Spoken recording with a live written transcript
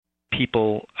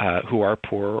people who are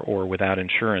poor or without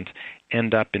insurance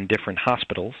end up in different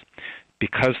hospitals.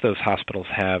 Because those hospitals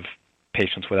have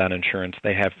patients without insurance,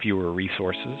 they have fewer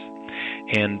resources.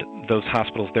 And those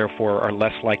hospitals, therefore, are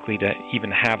less likely to even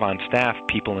have on staff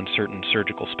people in certain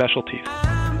surgical specialties.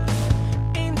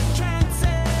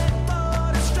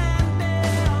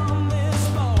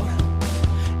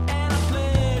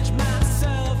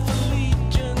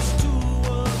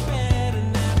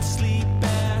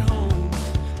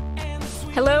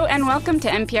 Hello and welcome to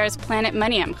NPR's Planet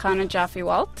Money. I'm Chana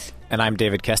Joffe-Walt. And I'm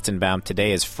David Kestenbaum.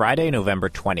 Today is Friday, November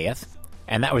 20th.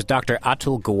 And that was Dr.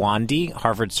 Atul Gawande,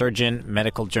 Harvard surgeon,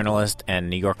 medical journalist, and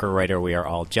New Yorker writer we are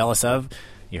all jealous of.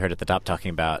 You heard at the top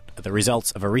talking about the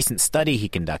results of a recent study he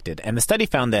conducted. And the study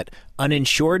found that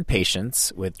uninsured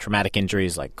patients with traumatic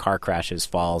injuries like car crashes,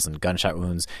 falls, and gunshot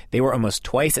wounds, they were almost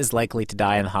twice as likely to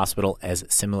die in the hospital as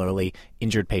similarly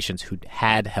injured patients who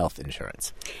had health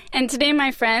insurance. And today,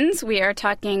 my friends, we are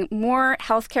talking more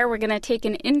healthcare. We're going to take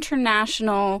an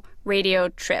international radio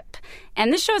trip.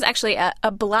 And this show is actually a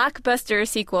blockbuster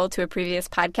sequel to a previous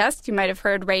podcast you might have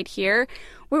heard right here,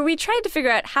 where we tried to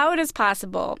figure out how it is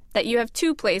possible that you have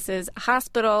two places, a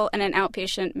hospital and an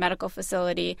outpatient medical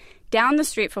facility, down the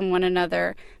street from one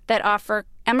another that offer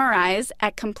MRIs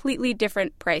at completely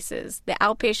different prices. The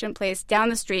outpatient place down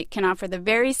the street can offer the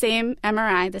very same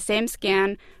MRI, the same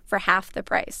scan, for half the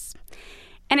price.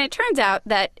 And it turns out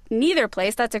that neither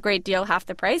place, that's a great deal, half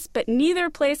the price, but neither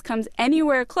place comes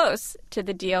anywhere close to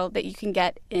the deal that you can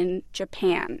get in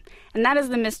Japan. And that is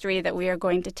the mystery that we are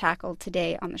going to tackle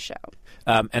today on the show.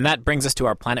 And that brings us to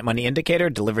our Planet Money Indicator,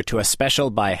 delivered to us special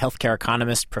by healthcare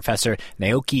economist Professor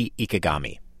Naoki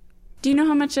Ikegami. Do you know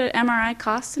how much an MRI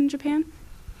costs in Japan?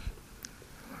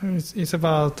 It's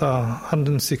about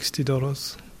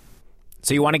 $160.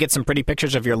 So you want to get some pretty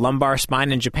pictures of your lumbar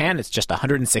spine in Japan? It's just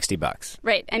 $160.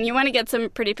 Right. And you want to get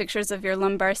some pretty pictures of your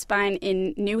lumbar spine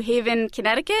in New Haven,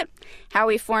 Connecticut?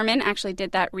 Howie Foreman actually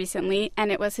did that recently,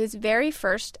 and it was his very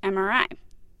first MRI.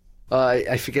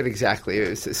 I forget exactly. It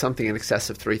was something in excess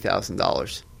of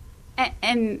 $3,000.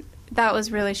 And that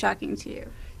was really shocking to you?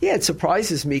 Yeah, it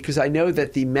surprises me because I know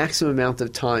that the maximum amount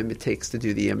of time it takes to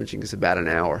do the imaging is about an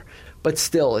hour. But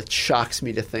still, it shocks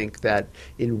me to think that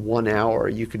in 1 hour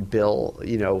you could bill,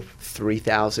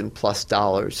 $3,000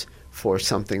 plus for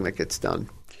something that gets done.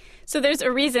 So there's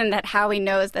a reason that Howie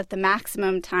knows that the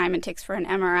maximum time it takes for an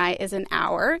MRI is an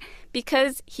hour,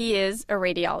 because he is a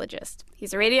radiologist.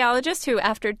 He's a radiologist who,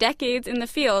 after decades in the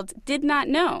field, did not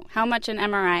know how much an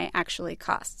MRI actually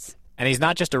costs. And he's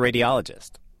not just a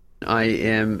radiologist. I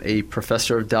am a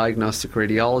professor of diagnostic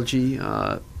radiology,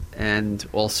 and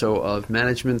also of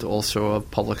management, also of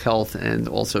public health, and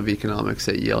also of economics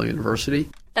at Yale University.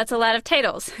 That's a lot of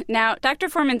titles. Now, Dr.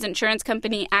 Foreman's insurance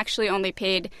company actually only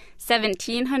paid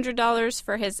 $1,700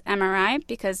 for his MRI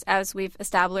because, as we've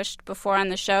established before on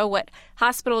the show, what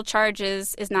hospital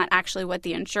charges is not actually what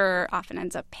the insurer often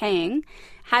ends up paying.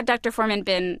 Had Dr. Foreman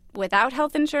been without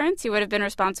health insurance, he would have been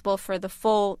responsible for the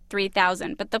full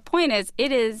 $3,000. But the point is,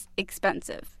 it is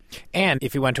expensive. And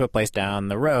if he went to a place down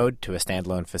the road, to a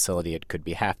standalone facility, it could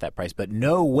be half that price. But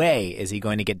no way is he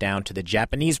going to get down to the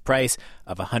Japanese price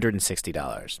of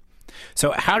 $160.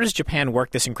 So how does Japan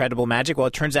work this incredible magic? Well,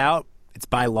 it turns out it's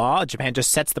by law. Japan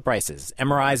just sets the prices.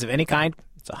 MRIs of any kind,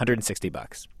 it's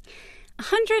 $160.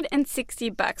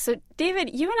 $160. So,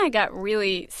 David, you and I got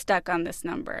really stuck on this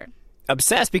number.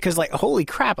 Obsessed because, holy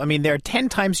crap, they're 10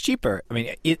 times cheaper.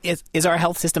 Is our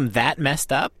health system that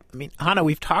messed up? Hannah,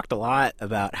 we've talked a lot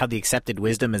about how the accepted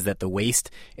wisdom is that the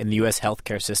waste in the U.S.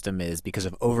 healthcare system is because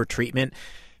of overtreatment,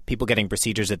 people getting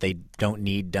procedures that they don't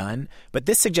need done. But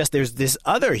this suggests there's this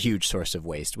other huge source of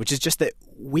waste, which is just that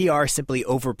we are simply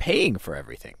overpaying for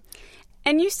everything.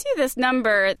 And you see this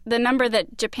number, the number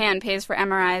that Japan pays for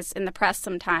MRIs in the press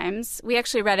sometimes. We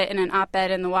actually read it in an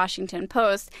op-ed in the Washington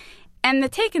Post. And the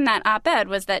take in that op-ed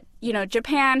was that,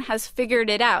 Japan has figured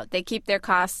it out. They keep their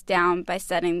costs down by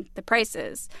setting the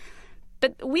prices.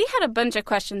 But we had a bunch of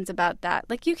questions about that.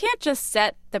 You can't just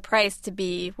set the price to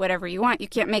be whatever you want. You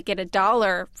can't make it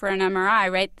 $1 for an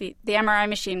MRI, right? The MRI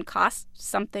machine costs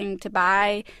something to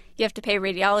buy. You have to pay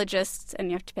radiologists and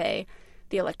you have to pay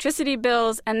the electricity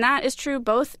bills. And that is true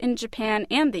both in Japan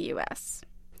and the U.S.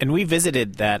 And we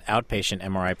visited that outpatient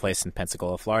MRI place in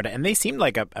Pensacola, Florida, and they seemed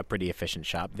like a pretty efficient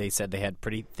shop. They said they had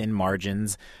pretty thin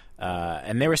margins,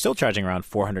 and they were still charging around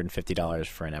 $450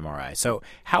 for an MRI. So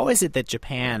how is it that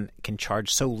Japan can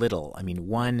charge so little?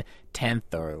 1/10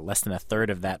 or less than a third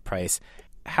of that price.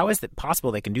 How is it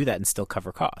possible they can do that and still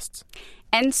cover costs?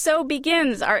 And so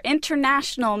begins our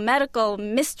international medical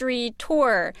mystery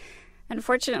tour.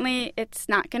 Unfortunately, it's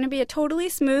not going to be a totally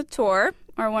smooth tour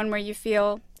or one where you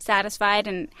feel satisfied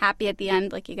and happy at the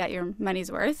end, like you got your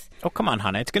money's worth? Oh, come on,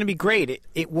 Hannah. It's going to be great.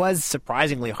 It was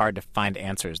surprisingly hard to find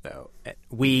answers, though.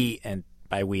 We, and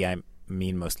by we I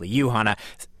mean mostly you, Hannah,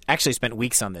 actually spent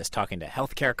weeks on this, talking to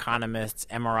healthcare economists,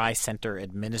 MRI center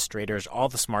administrators, all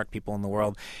the smart people in the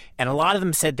world. And a lot of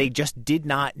them said they just did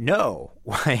not know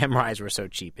why MRIs were so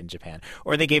cheap in Japan,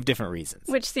 or they gave different reasons.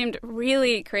 Which seemed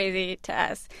really crazy to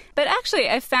us. But actually,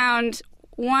 I found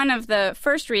one of the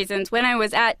first reasons when I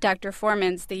was at Dr.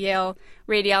 Foreman's, the Yale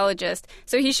radiologist.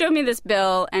 So he showed me this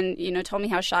bill and, told me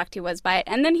how shocked he was by it.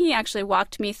 And then he actually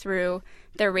walked me through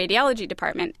their radiology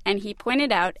department, and he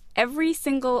pointed out every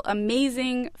single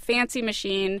amazing fancy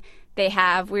machine they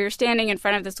have. We were standing in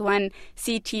front of this one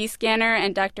CT scanner,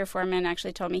 and Dr. Foreman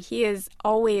actually told me he is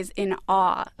always in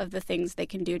awe of the things they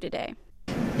can do today.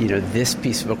 This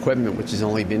piece of equipment, which has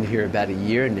only been here about a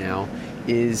year now,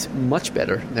 is much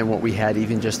better than what we had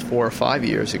even just 4 or 5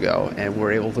 years ago, and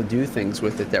we're able to do things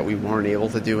with it that we weren't able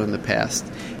to do in the past.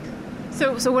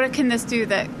 So what can this do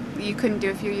that you couldn't do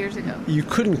a few years ago? You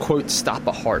couldn't, quote, stop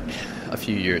a heart a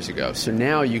few years ago. So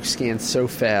now you scan so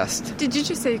fast. Did you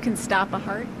just say you can stop a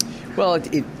heart? Well,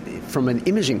 it from an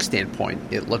imaging standpoint,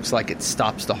 it looks like it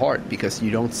stops the heart because you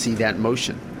don't see that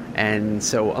motion. And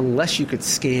so unless you could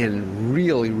scan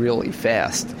really, really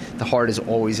fast, the heart is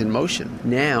always in motion.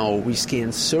 Now we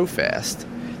scan so fast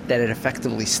that it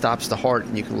effectively stops the heart,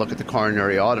 and you can look at the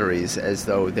coronary arteries as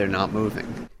though they're not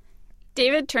moving.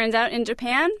 David, turns out in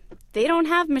Japan, they don't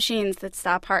have machines that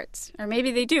stop hearts. Or maybe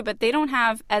they do, but they don't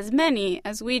have as many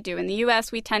as we do. In the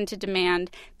U.S., we tend to demand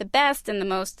the best and the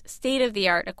most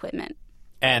state-of-the-art equipment.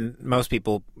 And most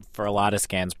people, for a lot of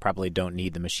scans, probably don't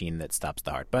need the machine that stops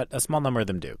the heart, but a small number of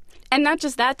them do. And not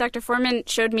just that, Dr. Foreman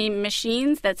showed me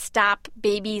machines that stop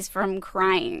babies from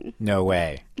crying. No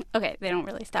way. Okay, they don't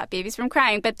really stop babies from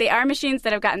crying, but they are machines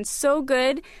that have gotten so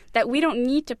good that we don't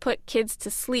need to put kids to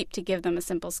sleep to give them a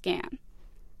simple scan.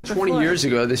 20 years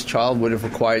ago, this child would have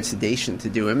required sedation to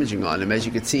do imaging on him. As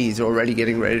you can see, he's already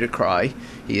getting ready to cry.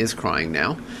 He is crying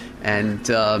now. And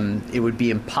it would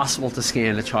be impossible to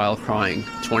scan a child crying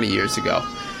 20 years ago.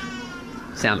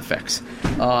 Sound effects.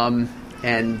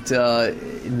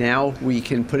 Now we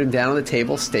can put him down on the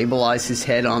table, stabilize his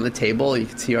head on the table. You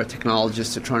can see our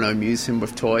technologists are trying to amuse him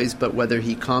with toys, but whether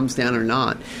he calms down or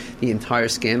not, the entire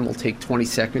scan will take 20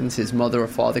 seconds. His mother or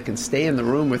father can stay in the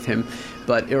room with him,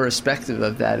 but irrespective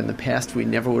of that, in the past we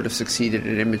never would have succeeded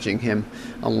at imaging him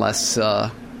unless we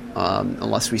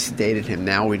sedated him.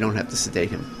 Now we don't have to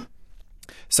sedate him.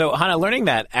 So, Hannah, learning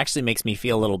that actually makes me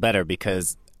feel a little better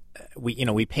because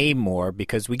we pay more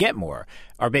because we get more.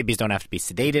 Our babies don't have to be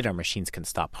sedated. Our machines can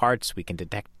stop hearts. We can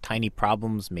detect tiny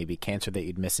problems, maybe cancer that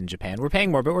you'd miss in Japan. We're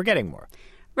paying more, but we're getting more.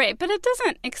 Right, but it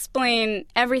doesn't explain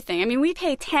everything. I mean, we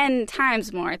pay 10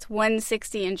 times more. It's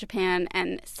 $160 in Japan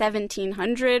and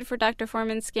 $1,700 for Dr.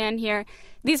 Foreman's scan here.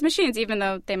 These machines, even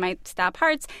though they might stop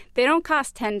hearts, they don't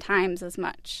cost 10 times as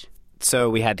much. So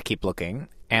we had to keep looking.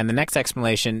 And the next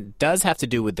explanation does have to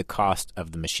do with the cost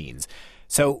of the machines.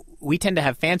 So we tend to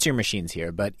have fancier machines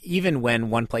here, but even when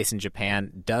one place in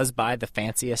Japan does buy the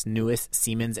fanciest, newest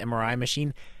Siemens MRI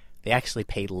machine, they actually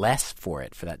pay less for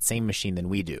it, for that same machine, than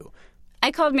we do.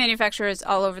 I called manufacturers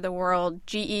all over the world,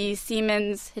 GE,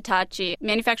 Siemens, Hitachi,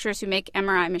 manufacturers who make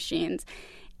MRI machines.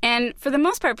 And for the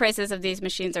most part, prices of these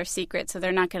machines are secret, so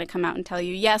they're not going to come out and tell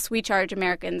you, yes, we charge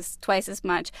Americans twice as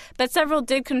much. But several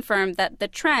did confirm that the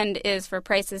trend is for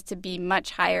prices to be much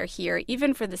higher here,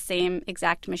 even for the same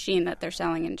exact machine that they're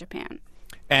selling in Japan.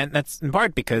 And that's in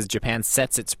part because Japan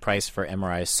sets its price for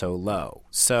MRIs so low.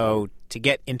 So to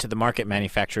get into the market,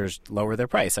 manufacturers lower their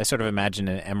price. I sort of imagine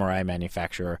an MRI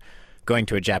manufacturer going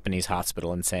to a Japanese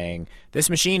hospital and saying, this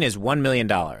machine is $1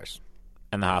 million.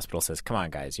 And the hospital says, come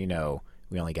on, guys,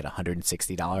 we only get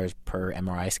 $160 per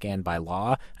MRI scan by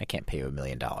law. I can't pay you $1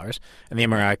 million. And the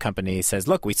MRI company says,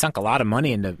 look, we sunk a lot of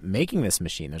money into making this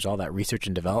machine. There's all that research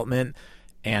and development.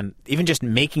 And even just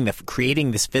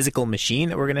creating this physical machine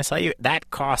that we're going to sell you,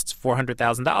 that costs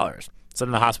 $400,000. So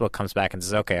then the hospital comes back and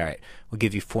says, okay, all right, we'll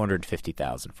give you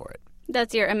 $450,000 for it.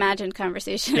 That's your imagined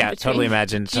conversation. Yeah, totally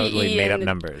imagined, totally made up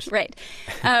numbers. Right.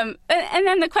 And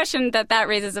then the question that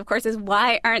raises, of course, is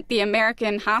why aren't the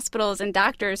American hospitals and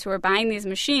doctors who are buying these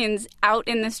machines out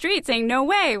in the street saying, no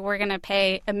way, we're going to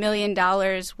pay $1 million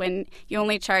when you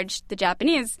only charge the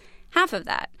Japanese half of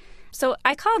that? So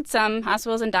I called some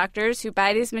hospitals and doctors who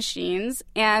buy these machines,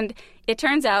 and it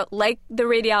turns out, like the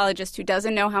radiologist who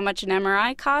doesn't know how much an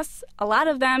MRI costs, a lot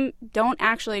of them don't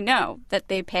actually know that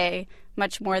they pay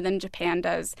much more than Japan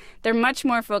does. They're much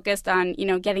more focused on,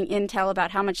 getting intel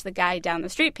about how much the guy down the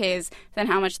street pays than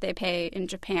how much they pay in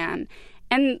Japan.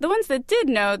 And the ones that did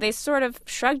know, they sort of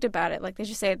shrugged about it. Like they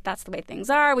just say, that's the way things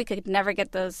are. We could never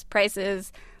get those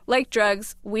prices. Like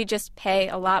drugs, we just pay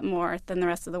a lot more than the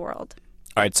rest of the world.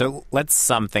 All right, so let's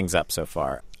sum things up so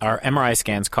far. Our MRI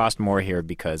scans cost more here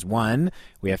because, one,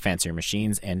 we have fancier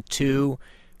machines, and two,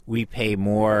 we pay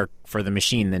more for the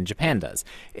machine than Japan does.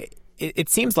 It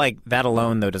seems like that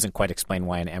alone, though, doesn't quite explain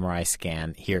why an MRI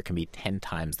scan here can be 10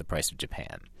 times the price of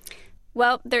Japan.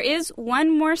 Well, there is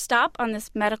one more stop on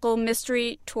this medical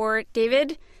mystery tour,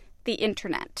 David, the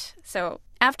internet. So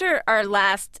after our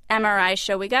last MRI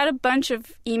show, we got a bunch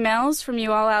of emails from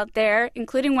you all out there,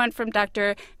 including one from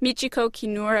Dr. Michiko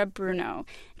Kinura Bruno.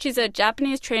 She's a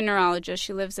Japanese trained neurologist.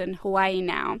 She lives in Hawaii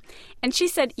now. And she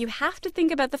said, you have to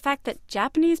think about the fact that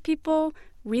Japanese people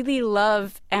really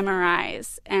love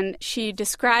MRIs. And she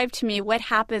described to me what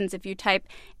happens if you type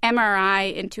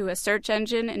MRI into a search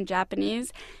engine in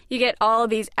Japanese. You get all of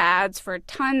these ads for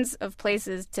tons of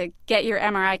places to get your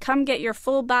MRI. Come get your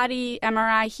full body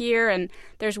MRI here. And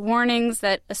there's warnings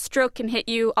that a stroke can hit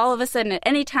you all of a sudden at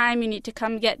any time. You need to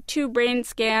come get 2 brain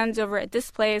scans over at this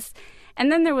place.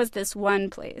 And then there was this one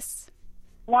place.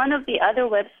 One of the other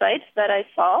websites that I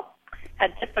saw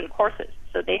had different courses.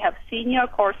 So they have senior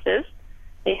courses.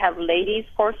 They have ladies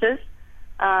courses.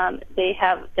 They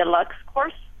have deluxe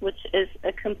course, which is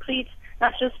a complete,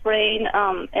 not just brain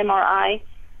MRI,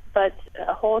 but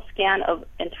a whole scan of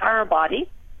entire body.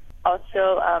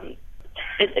 Also,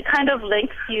 it kind of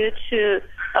links you to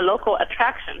a local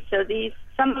attraction. So these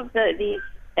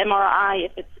MRI,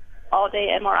 if it's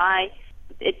all-day MRI,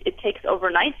 it takes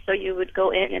overnight. So you would go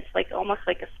in. It's like almost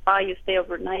like a spa. You stay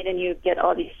overnight and you get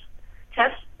all these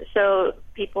tests. So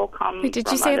people come. Wait, did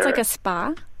you say it's like a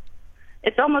spa?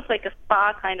 It's almost like a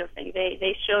spa kind of thing.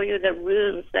 They show you the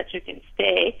rooms that you can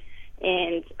stay,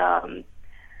 and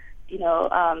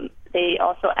they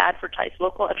also advertise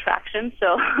local attractions.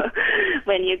 So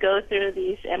when you go through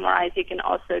these MRIs, you can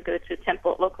also go to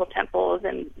local temples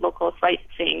and local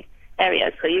sightseeing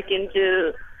areas. So you can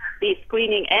do the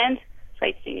screening and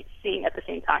sightseeing at the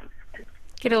same time.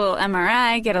 Get a little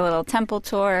MRI, get a little temple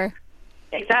tour.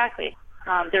 Exactly.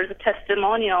 There's a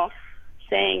testimonial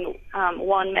saying,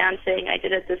 one man saying, I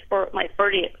did it this for my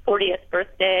 40th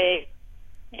birthday,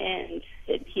 and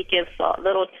he gives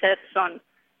little tips on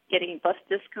getting bus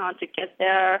discount to get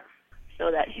there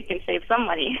so that you can save some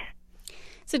money.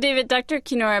 So, David, Dr.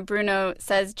 Kinura Bruno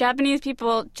says Japanese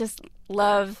people just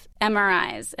love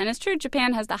MRIs. And it's true,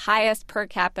 Japan has the highest per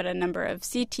capita number of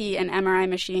CT and MRI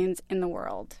machines in the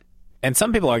world. And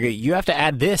some people argue you have to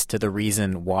add this to the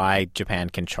reason why Japan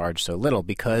can charge so little,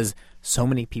 because so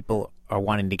many people are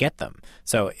wanting to get them.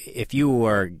 So if you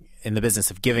were in the business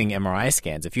of giving MRI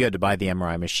scans, if you had to buy the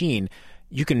MRI machine,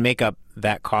 you can make up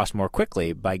that cost more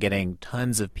quickly by getting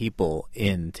tons of people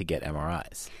in to get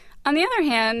MRIs. On the other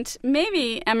hand,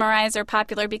 maybe MRIs are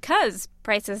popular because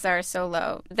prices are so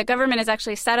low. The government has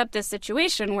actually set up this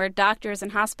situation where doctors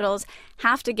and hospitals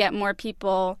have to get more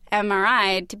people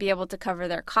MRI'd to be able to cover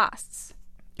their costs.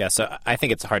 Yeah, so I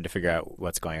think it's hard to figure out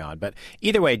what's going on. But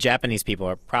either way, Japanese people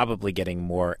are probably getting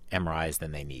more MRIs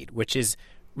than they need, which is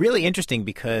really interesting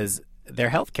because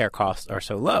their healthcare costs are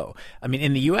so low. I mean,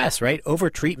 in the U.S., right,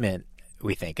 overtreatment,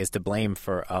 we think, is to blame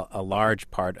for a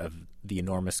large part of the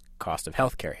enormous cost of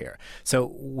healthcare here.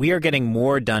 So we are getting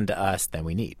more done to us than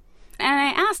we need. And I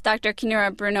asked Dr.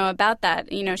 Kinura Bruno about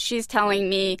that. You know, she's telling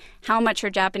me how much her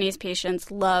Japanese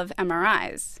patients love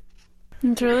MRIs.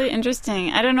 It's really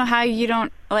interesting. I don't know how you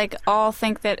don't, all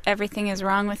think that everything is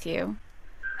wrong with you.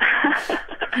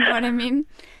 You know what I mean?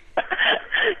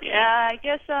 Yeah, I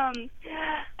guess,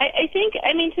 I think,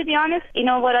 to be honest,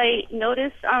 what I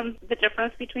notice, the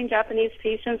difference between Japanese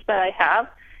patients that I have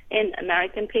and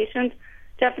American patients,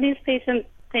 Japanese patients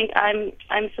think I'm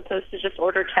supposed to just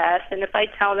order tests, and if I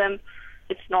tell them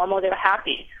it's normal, they're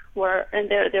happy. And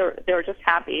they're just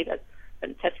happy that the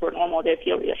tests were normal. They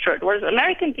feel reassured. Whereas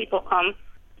American people come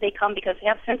because they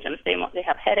have symptoms. They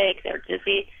have headache. They're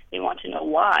dizzy. They want to know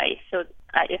why. So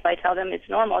if I tell them it's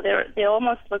normal, they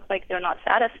almost look like they're not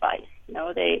satisfied.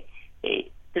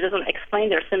 It doesn't explain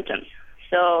their symptoms.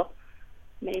 So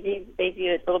maybe they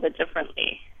view it a little bit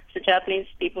differently. So Japanese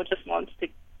people just want to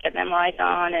get an MRI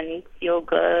done and feel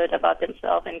good about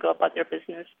themselves and go about their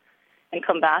business and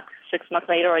come back 6 months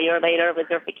later or a year later with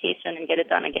their vacation and get it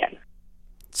done again.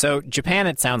 So Japan,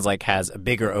 it sounds like, has a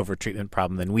bigger overtreatment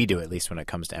problem than we do, at least when it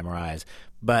comes to MRIs.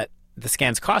 But the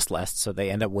scans cost less, so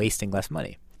they end up wasting less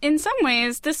money. In some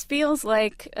ways, this feels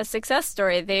like a success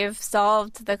story. They've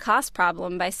solved the cost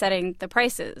problem by setting the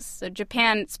prices. So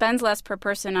Japan spends less per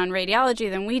person on radiology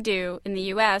than we do in the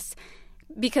U.S.,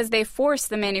 because they force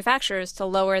the manufacturers to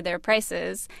lower their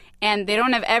prices, and they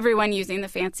don't have everyone using the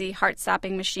fancy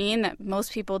heart-stopping machine that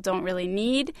most people don't really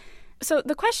need. So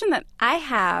the question that I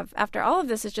have after all of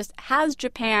this is just, has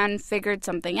Japan figured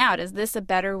something out? Is this a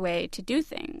better way to do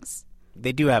things?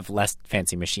 They do have less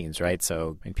fancy machines, right?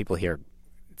 So people here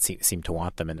seem to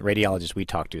want them. And the radiologists we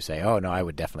talk to say, oh, no, I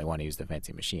would definitely want to use the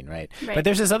fancy machine, right? But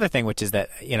there's this other thing, which is that,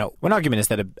 one argument is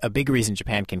that a big reason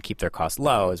Japan can keep their costs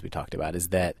low, as we talked about, is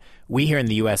that we here in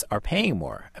the U.S. are paying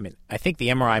more. I mean, I think the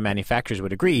MRI manufacturers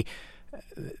would agree.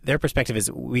 Their perspective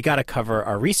is we got to cover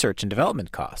our research and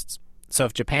development costs. So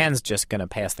if Japan's just going to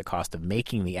pay us the cost of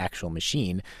making the actual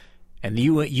machine, and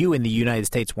you in the United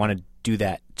States want to do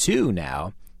that too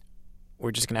now,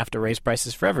 we're just going to have to raise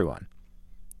prices for everyone.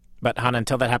 But, Hannah,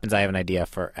 until that happens, I have an idea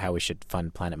for how we should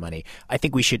fund Planet Money. I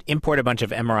think we should import a bunch of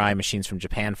MRI machines from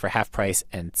Japan for half price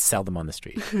and sell them on the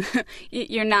street.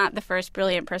 You're not the first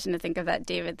brilliant person to think of that,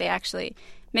 David. They actually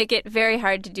make it very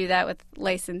hard to do that with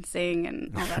licensing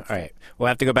and all that stuff. All right. We'll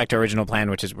have to go back to our original plan,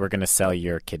 which is we're going to sell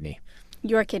your kidney.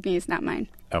 Your kidney is not mine.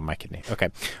 Oh, my kidney. Okay.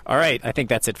 All right. I think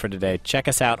that's it for today. Check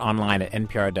us out online at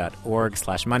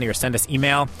npr.org/money or send us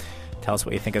email. Tell us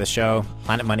what you think of the show.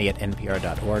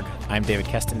 planetmoney@npr.org. I'm David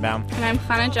Kestenbaum. And I'm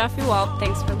Hannah Jaffe-Walt.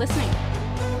 Thanks for listening.